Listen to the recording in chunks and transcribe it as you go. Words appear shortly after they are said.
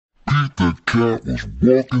Pete the cat was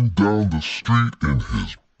walking down the street in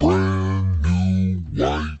his brand new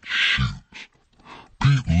white shoes.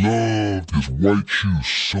 Pete loved his white shoes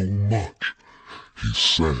so much, he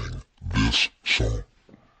sang this song.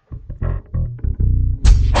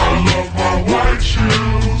 I love my white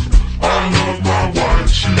shoes. I love my white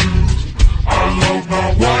shoes. I love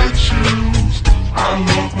my white shoes. I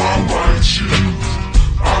love my white shoes.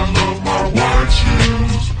 I love my white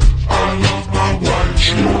shoes. I love my white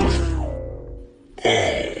shoes.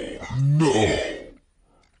 Oh no!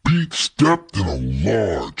 Pete stepped in a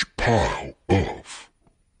large pile of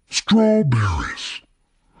strawberries.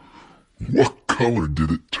 What color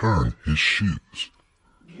did it turn his shoes?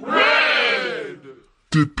 Red!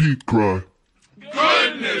 Did Pete cry?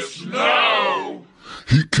 Goodness, no!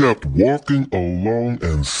 He kept walking along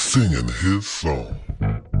and singing his song.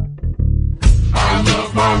 I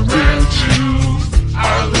love my red shoes.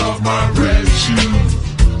 I love my red shoes.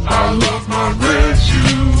 I love my red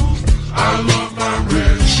shoes. I love my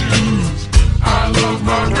red shoes. I love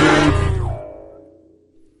my red.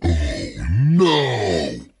 Oh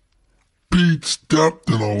no! Pete stepped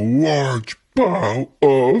in a large pile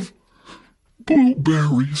of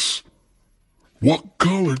blueberries. What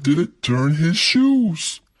color did it turn his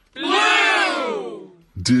shoes? Blue!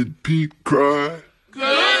 Did Pete cry?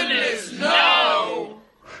 Goodness, no!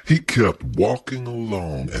 He kept walking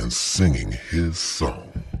along and singing his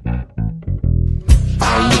song.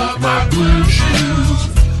 I love my blue shoes.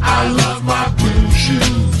 I love my blue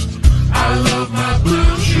shoes. I love my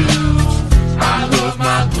blue shoes. I love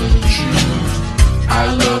my blue shoes.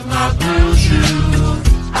 I love my blue shoes.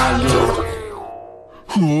 I love.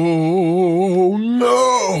 Oh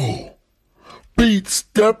no! Pete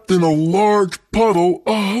stepped in a large puddle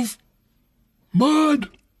of mud.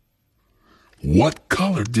 What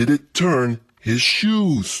color did it turn his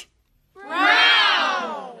shoes?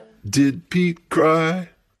 Brown! Did Pete cry?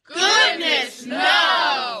 Goodness,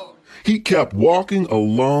 no! He kept walking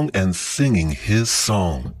along and singing his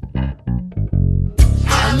song.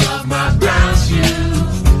 I love my brown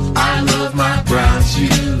shoes. I love my brown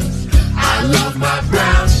shoes. I love my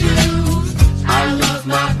brown shoes. I love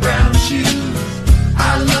my brown shoes.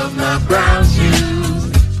 I love my brown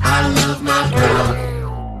shoes. I love my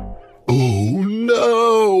brown. Oh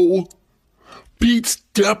no! Pete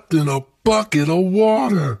stepped in a bucket of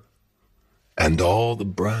water. And all the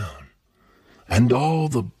brown, and all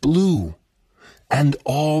the blue, and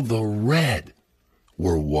all the red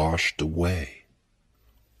were washed away.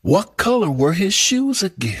 What color were his shoes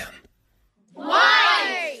again?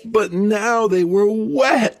 White! But now they were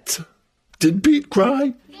wet. Did Pete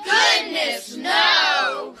cry? Goodness,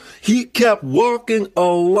 no! He kept walking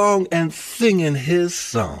along and singing his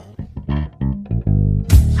song.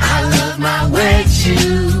 I love my red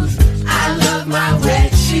shoes. I love my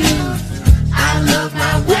red shoes. I love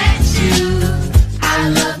my red shoes. I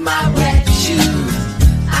love my red shoes.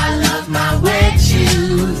 I love my red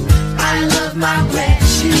shoes. I love my red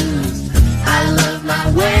shoes. I love my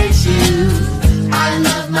red shoes. I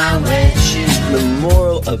love my red shoes. The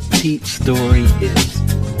moral of Pete's story is,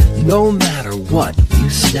 no matter what you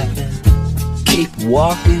step in, keep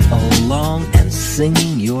walking along and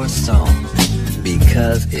singing your song,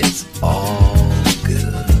 because it's all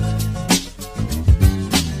good.